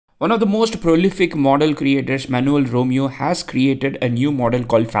One of the most prolific model creators, Manuel Romeo, has created a new model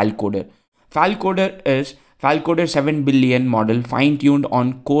called Falcoder. Falcoder is Falcoder 7 billion model fine-tuned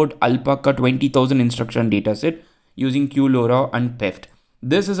on CodeAlpaca 20,000 instruction dataset using QLoRA and PEFT.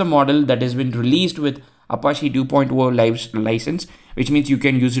 This is a model that has been released with Apache 2.0 license, which means you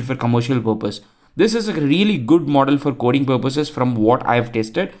can use it for commercial purpose. This is a really good model for coding purposes from what I have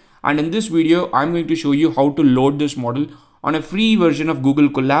tested. And in this video, I'm going to show you how to load this model on a free version of Google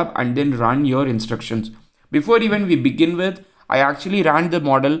Colab and then run your instructions. Before even we begin with, I actually ran the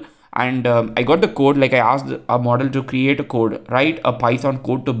model and I got the code. Like I asked a model to create a code, write a Python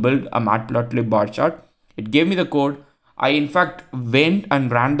code to build a matplotlib bar chart. It gave me the code. I in fact went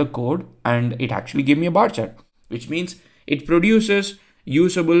and ran the code and it actually gave me a bar chart, which means it produces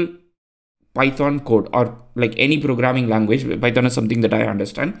usable Python code, or like any programming language. Python is something that I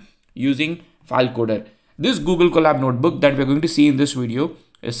understand, using Falcoder. This Google Colab notebook that we're going to see in this video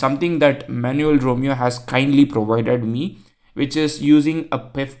is something that Manuel Romeo has kindly provided me, which is using a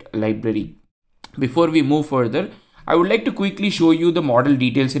PEFT library. Before we move further, I would like to quickly show you the model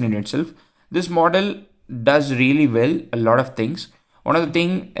details in itself. This model does really well a lot of things. One of the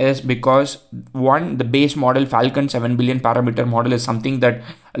thing is because one, the base model Falcon 7 billion parameter model is something that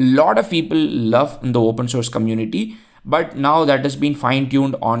a lot of people love in the open source community. But now that has been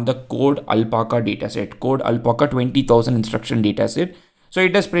fine-tuned on the CodeAlpaca dataset, CodeAlpaca 20,000 instruction dataset. So it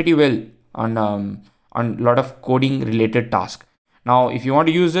does pretty well on a lot of coding related tasks. Now, if you want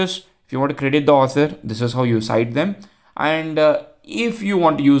to use this, if you want to credit the author, this is how you cite them. And if you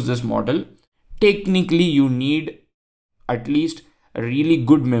want to use this model, technically you need at least a really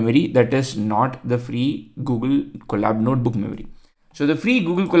good memory that is not the free Google Colab notebook memory. So the free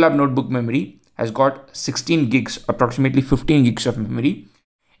Google Colab notebook memory has got 16 gigs, approximately 15 gigs of memory,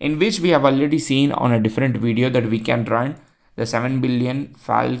 in which we have already seen on a different video that we can run the 7 billion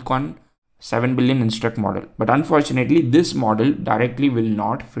Falcon 7 billion instruct model. But unfortunately, this model directly will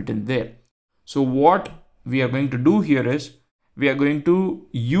not fit in there. So what we are going to do here is we are going to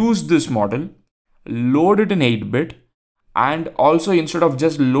use this model, load it in 8-bit, and also instead of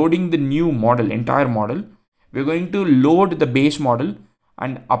just loading the new model, entire model, we're going to load the base model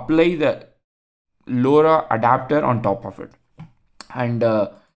and apply the LoRa adapter on top of it. And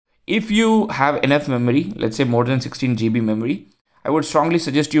if you have enough memory, let's say more than 16 GB memory, I would strongly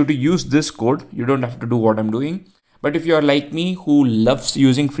suggest you to use this code. You don't have to do what I'm doing. But if you are like me who loves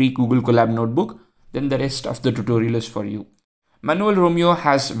using free Google Colab notebook, then the rest of the tutorial is for you. Manuel Romeo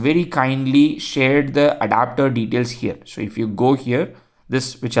has very kindly shared the adapter details here. So if you go here,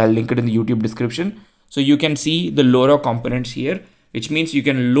 this, which I'll link it in the YouTube description, so you can see the LoRa components here, which means you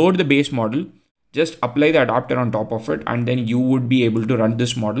can load the base model, just apply the adapter on top of it, and then you would be able to run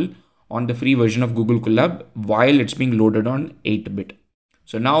this model on the free version of Google Colab while it's being loaded on 8-bit.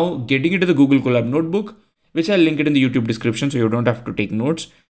 So now getting into the Google Colab notebook, which I'll link it in the YouTube description so you don't have to take notes.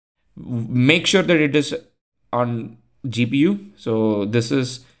 Make sure that it is on GPU. So this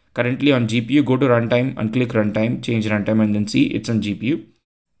is currently on GPU. Go to runtime and click runtime, change runtime, and then see it's on GPU.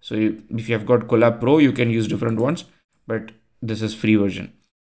 So if you have got Colab Pro, you can use different ones, but this is free version.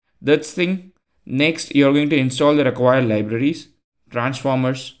 That's thing. Next, you're going to install the required libraries,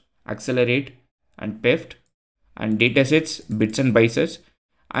 transformers, accelerate, and PEFT, and datasets, bits and bytes,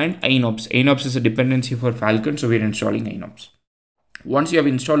 and inops. Inops is a dependency for Falcon, so we're installing inops. Once you have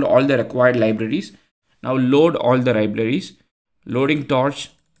installed all the required libraries, now load all the libraries, loading torch,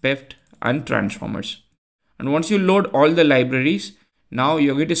 PEFT, and transformers. And once you load all the libraries, now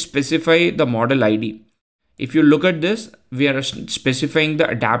you're going to specify the model ID. If you look at this, we are specifying the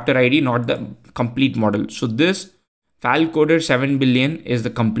adapter ID, not the complete model. So this Falcoder 7 billion is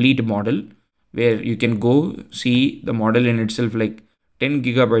the complete model, where you can go see the model in itself, like 10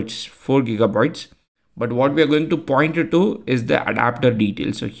 gigabytes, 4 gigabytes. But what we are going to point it to is the adapter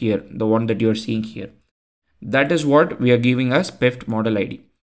details. So here, the one that you're seeing here, that is what we are giving us PEFT model ID.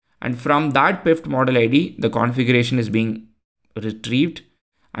 And from that PEFT model ID, the configuration is being retrieved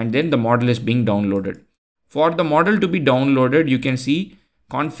and then the model is being downloaded. For the model to be downloaded, you can see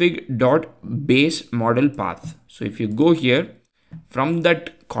config.base model path. So if you go here, from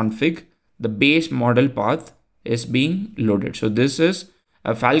that config, the base model path is being loaded. So this is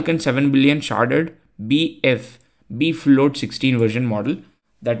a Falcon 7 billion sharded bfloat 16 version model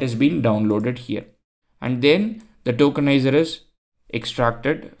that is being downloaded here. And then the tokenizer is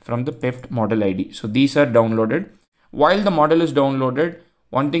extracted from the PEFT model ID. So these are downloaded. While the model is downloaded,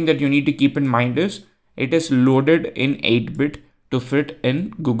 one thing that you need to keep in mind is it is loaded in 8-bit to fit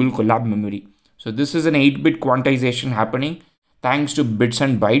in Google Colab memory. So this is an 8-bit quantization happening thanks to bits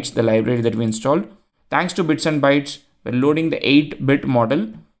and bytes, the library that we installed. Thanks to bits and bytes, we're loading the 8-bit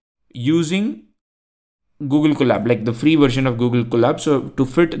model using Google Colab, like the free version of Google Colab. So to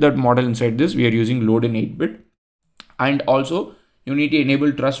fit that model inside this, we are using load in 8-bit. And also you need to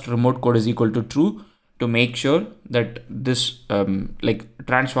enable trust remote code is equal to true to make sure that this like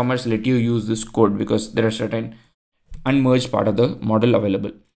transformers let you use this code, because there are certain unmerged part of the model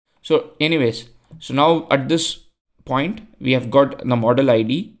available. So anyways, so now at this point we have got the model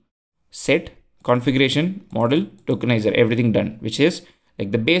ID, set, configuration, model, tokenizer, everything done, which is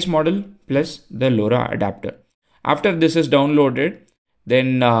like the base model plus the LoRa adapter. After this is downloaded,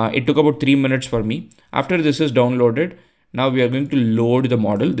 then it took about 3 minutes for me. After this is downloaded, now we are going to load the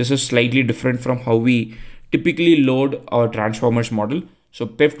model. This is slightly different from how we typically load our transformers model. So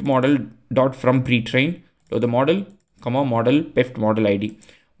PEFT model dot from pre-train to the model, comma model PEFT model ID.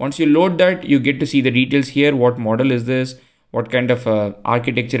 Once you load that, you get to see the details here. What model is this? What kind of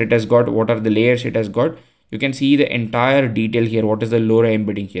architecture it has got? What are the layers it has got? You can see the entire detail here. What is the LoRa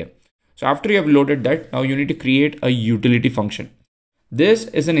embedding here? So after you have loaded that, now you need to create a utility function. This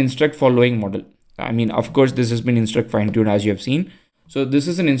is an instruct following model. I mean, of course, this has been instruct fine tuned as you have seen. So this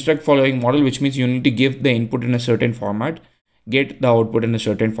is an instruct following model, which means you need to give the input in a certain format, get the output in a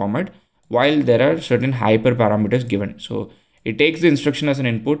certain format, while there are certain hyperparameters given. So it takes the instruction as an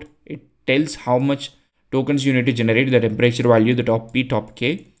input. It tells how much tokens you need to generate, the temperature value, the top P, top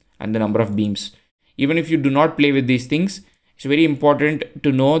K, and the number of beams. Even if you do not play with these things, it's very important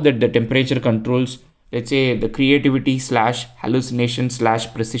to know that the temperature controls, let's say, the creativity slash hallucination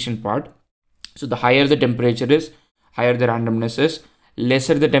slash precision part. So the higher the temperature is, higher the randomness is,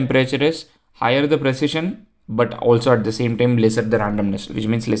 lesser the temperature is, higher the precision, but also at the same time lesser the randomness, which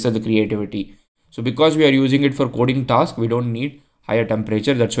means lesser the creativity. So because we are using it for coding task, we don't need higher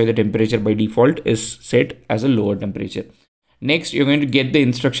temperature. That's why the temperature by default is set as a lower temperature. Next, you're going to get the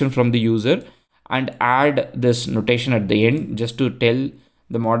instruction from the user and add this notation at the end just to tell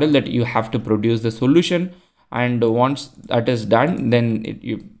the model that you have to produce the solution. And once that is done, then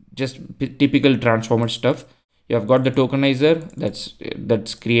you just typical transformer stuff. You have got the tokenizer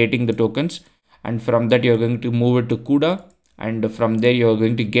that's creating the tokens, and from that you're going to move it to CUDA, and from there you're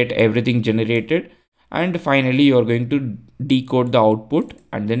going to get everything generated, and finally you're going to decode the output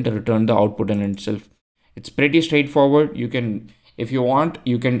and then to return the output in itself. It's pretty straightforward. You can, if you want,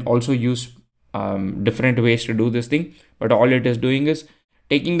 you can also use different ways to do this thing, but all it is doing is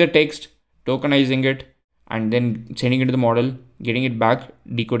taking the text, tokenizing it, and then sending it to the model, getting it back,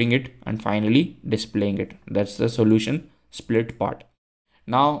 decoding it, and finally displaying it. That's the solution split part.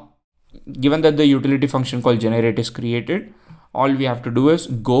 Now, given that the utility function called generate is created, all we have to do is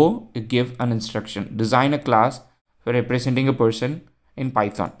go give an instruction, design a class for representing a person in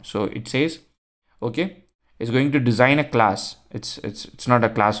Python. So it says, okay, it's going to design a class. It's not a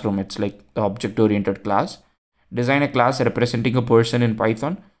classroom. It's like the object oriented class. Design a class representing a person in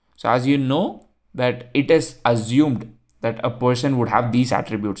Python. So as you know, that it is assumed that a person would have these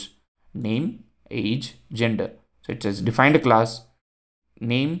attributes: name, age, gender. So it says defined a class,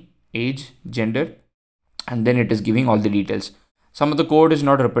 name, age, gender, and then it is giving all the details. Some of the code is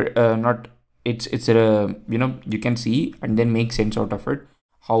not you know, you can see and then make sense out of it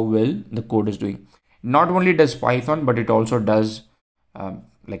how well the code is doing. Not only does Python, but it also does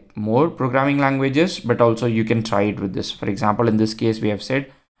like more programming languages, but also you can try it with this. For example, in this case, we have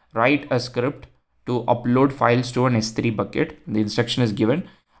said write a script to upload files to an S3 bucket. The instruction is given,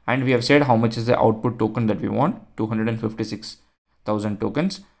 and we have said how much is the output token that we want, 256,000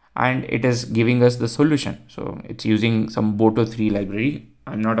 tokens, and it is giving us the solution. So it's using some Boto3 library.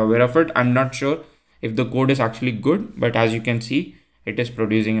 I'm not aware of it. I'm not sure if the code is actually good, but as you can see, it is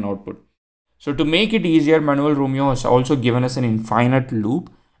producing an output. So to make it easier, Manual Romeo has also given us an infinite loop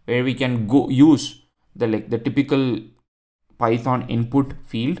where we can go use the typical Python input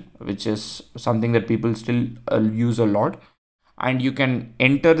field, which is something that people still use a lot, and you can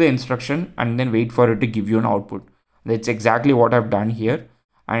enter the instruction and then wait for it to give you an output. That's exactly what I've done here.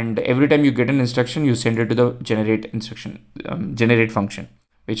 And every time you get an instruction, you send it to the generate instruction, generate function,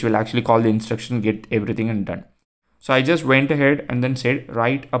 which will actually call the instruction, get everything and done. So I just went ahead and then said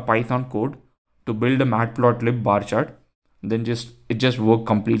write a Python code to build a matplotlib bar chart. Then it just worked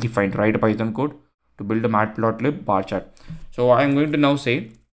completely fine. Write a Python code to build a matplotlib bar chart. So I'm going to now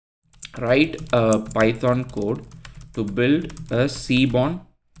say write a Python code to build a Seaborn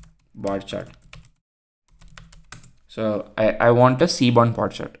bar chart. So I want a Seaborn bar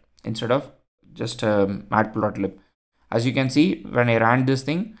chart instead of just a matplotlib. As you can see, when I ran this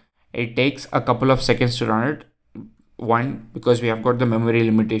thing, it takes a couple of seconds to run it. One, because we have got the memory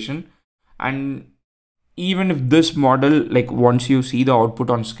limitation, and even if this model, like once you see the output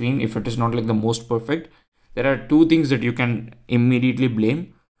on screen, if it is not like the most perfect, there are two things that you can immediately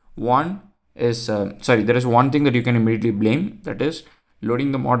blame. One is, there is one thing that you can immediately blame, that is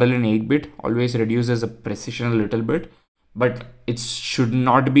loading the model in 8-bit always reduces the precision a little bit, but it should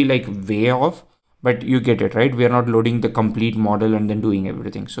not be like way off, but you get it, right? We are not loading the complete model and then doing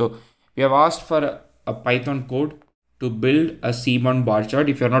everything. So we have asked for a Python code to build a Seaborn bar chart.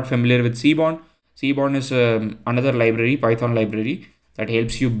 If you're not familiar with Seaborn, Seaborn is another library, Python library, that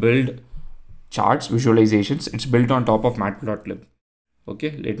helps you build charts, visualizations. It's built on top of matplotlib.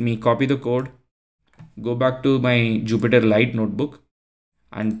 Okay, let me copy the code, go back to my Jupyter Lite notebook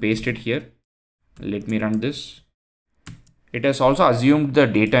and paste it here. Let me run this. It has also assumed the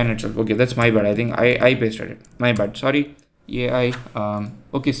data in itself. Okay, that's my bad. I think I pasted it. My bad. Sorry. AI.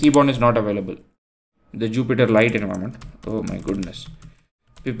 Okay, Seaborn is not available. The Jupyter Lite environment. Oh my goodness.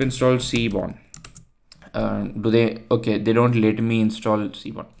 Pip install Seaborn. Okay, they don't let me install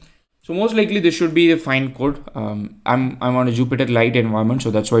Seaborn. So most likely this should be the fine code. I'm on a Jupyter Lite environment,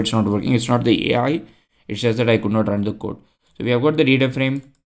 so that's why it's not working. It's not the AI. It's just that I could not run the code. So we have got the data frame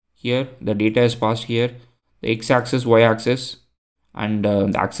here. The data is passed here. The x-axis, y-axis, and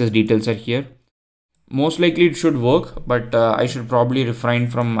the access details are here. Most likely it should work, but I should probably refrain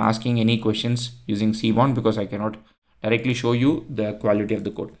from asking any questions using Seaborn because I cannot directly show you the quality of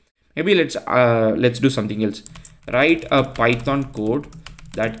the code. Maybe let's do something else. Write a Python code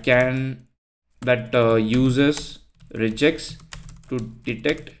that uses regex to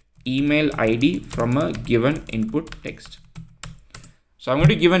detect email ID from a given input text. So I'm going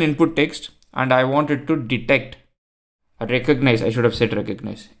to give an input text and I want it to detect, recognize. I should have said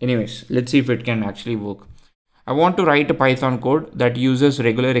recognize. Anyways, let's see if it can actually work. I want to write a Python code that uses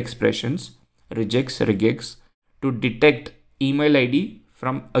regular expressions, regex, to detect email ID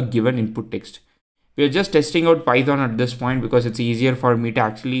from a given input text. We are just testing out Python at this point because it's easier for me to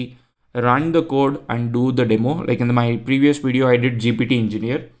actually run the code and do the demo. Like in my previous video, I did GPT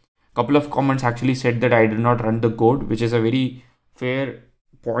engineer. A couple of comments actually said that I did not run the code, which is a very fair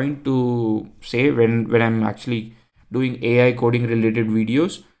point to say when I'm actually doing AI coding related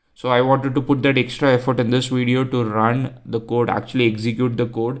videos. So I wanted to put that extra effort in this video to run the code, actually execute the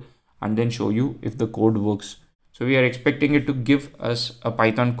code, and then show you if the code works. So we are expecting it to give us a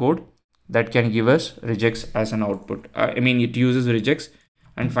Python code that can give us regex as an output. It uses regex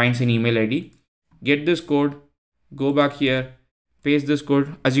and finds an email ID. Get this code, go back here, paste this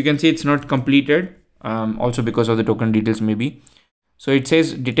code. As you can see, it's not completed, also because of the token details maybe. So it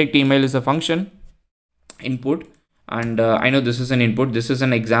says detect email is a function input, and I know this is an input. This is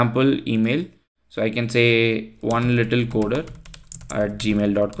an example email. So I can say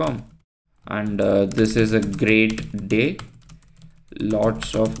onelittlecoder@gmail.com, and this is a great day,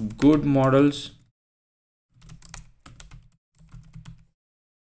 lots of good models.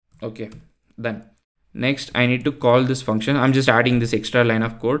 Okay, then next I need to call this function. I'm just adding this extra line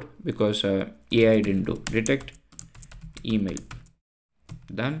of code because AI didn't do. Detect email.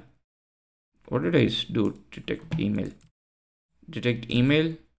 Then what did I do? Detect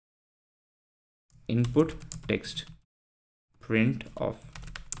email input text, print off.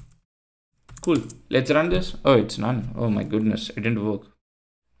 Cool, let's run this. Oh, it's none. Oh my goodness, it didn't work.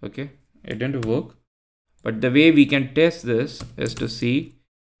 Okay, it didn't work, but the way we can test this is to see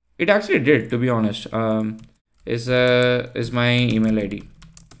it actually did, to be honest. Is my email ID.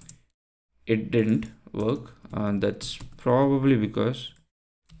 It didn't work, and that's probably because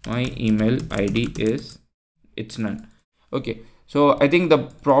my email ID it's none. Okay, so I think the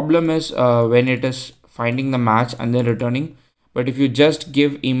problem is when it is finding the match and then returning. But if you just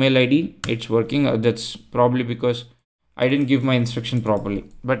give email ID, it's working. That's probably because I didn't give my instruction properly.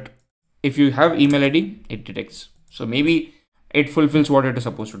 But if you have email ID, it detects. So maybe it fulfills what it is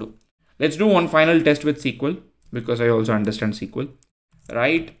supposed to do. Let's do one final test with SQL because I also understand SQL.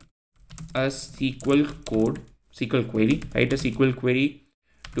 Write a SQL query. Write a SQL query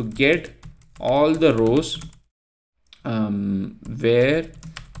to get all the rows where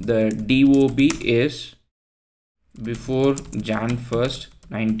the DOB is before Jan 1st,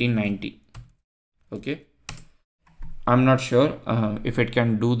 1990. Okay, I'm not sure if it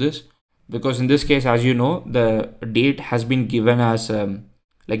can do this, because in this case, as you know, the date has been given as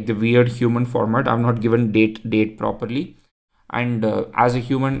like the weird human format. I've not given date properly, and as a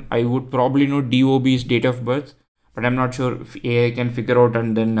human I would probably know DOB's date of birth, but I'm not sure if AI can figure out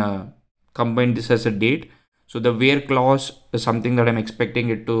and then combine this as a date. So the where clause is something that I'm expecting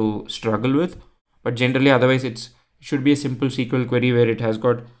it to struggle with, but generally otherwise it should be a simple SQL query where it has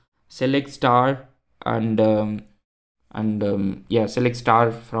got select star and select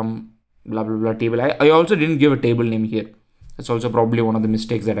star from blah blah blah table. I also didn't give a table name here. That's also probably one of the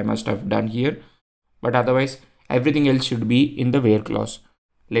mistakes that I must have done here, but otherwise everything else should be in the where clause.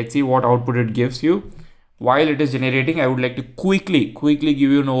 Let's see what output it gives you. While it is generating, I would like to quickly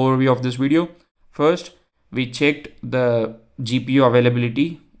give you an overview of this video. First, we checked the GPU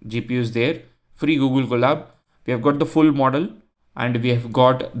availability. GPU is there, free Google Colab. We have got the full model, and we have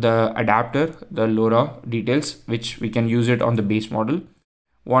got the adapter, the LoRa details, which we can use it on the base model.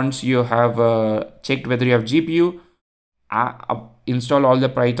 Once you have checked whether you have GPU, install all the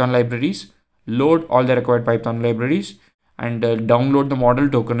Python libraries, load all the required Python libraries, and download the model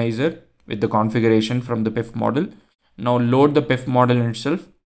tokenizer with the configuration from the PEFT model. Now load the PEFT model itself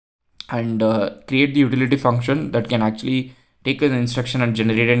and create the utility function that can actually take an instruction and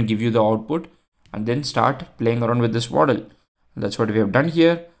generate and give you the output, and then start playing around with this model. That's what we have done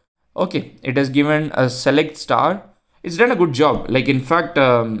here. Okay, it has given a select star. It's done a good job. Like, in fact,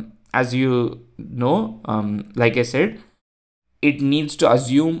 as you know, like I said, it needs to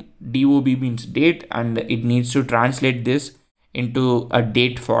assume DOB means date, and it needs to translate this into a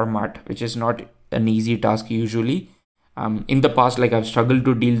date format, which is not an easy task usually. In the past, like, I've struggled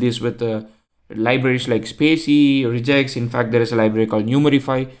to deal this with libraries like Spacey, Regex. In fact, there is a library called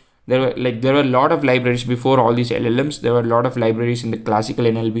Numerify. There were a lot of libraries before all these LLMs. There were a lot of libraries in the classical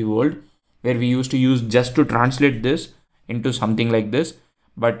NLP world where we used to use just to translate this into something like this.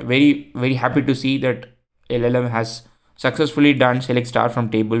 But very, very happy to see that LLM has successfully done select star from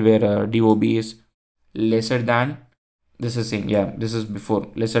table where DOB is lesser than, this is saying, yeah, this is before,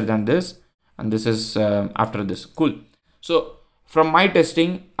 lesser than this, and this is after this. Cool. So from my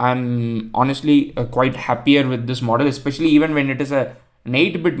testing, I'm honestly quite happier with this model, especially even when it is an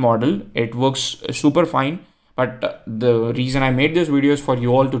 8-bit model. It works super fine. But the reason I made this video is for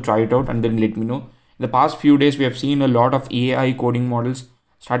you all to try it out and then let me know. In the past few days, we have seen a lot of AI coding models,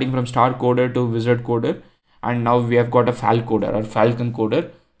 starting from Star Coder to Wizard Coder, and now we have got a Falcoder or Falcon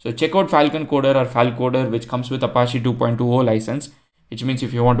Coder. So check out Falcon Coder or Falcoder, which comes with Apache 2.20 license, which means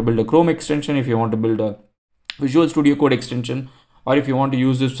if you want to build a Chrome extension, if you want to build a Visual Studio Code extension, or if you want to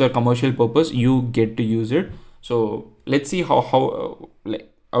use this for commercial purpose, you get to use it. So let's see how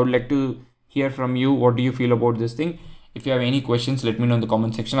I would like to hear from you. What do you feel about this thing? If you have any questions, let me know in the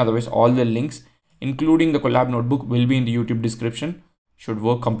comment section. Otherwise, all the links, including the Collab notebook, will be in the YouTube description. Should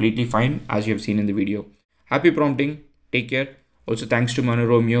work completely fine, as you have seen in the video. Happy prompting. Take care. Also, thanks to Manu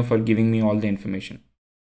Romeo for giving me all the information.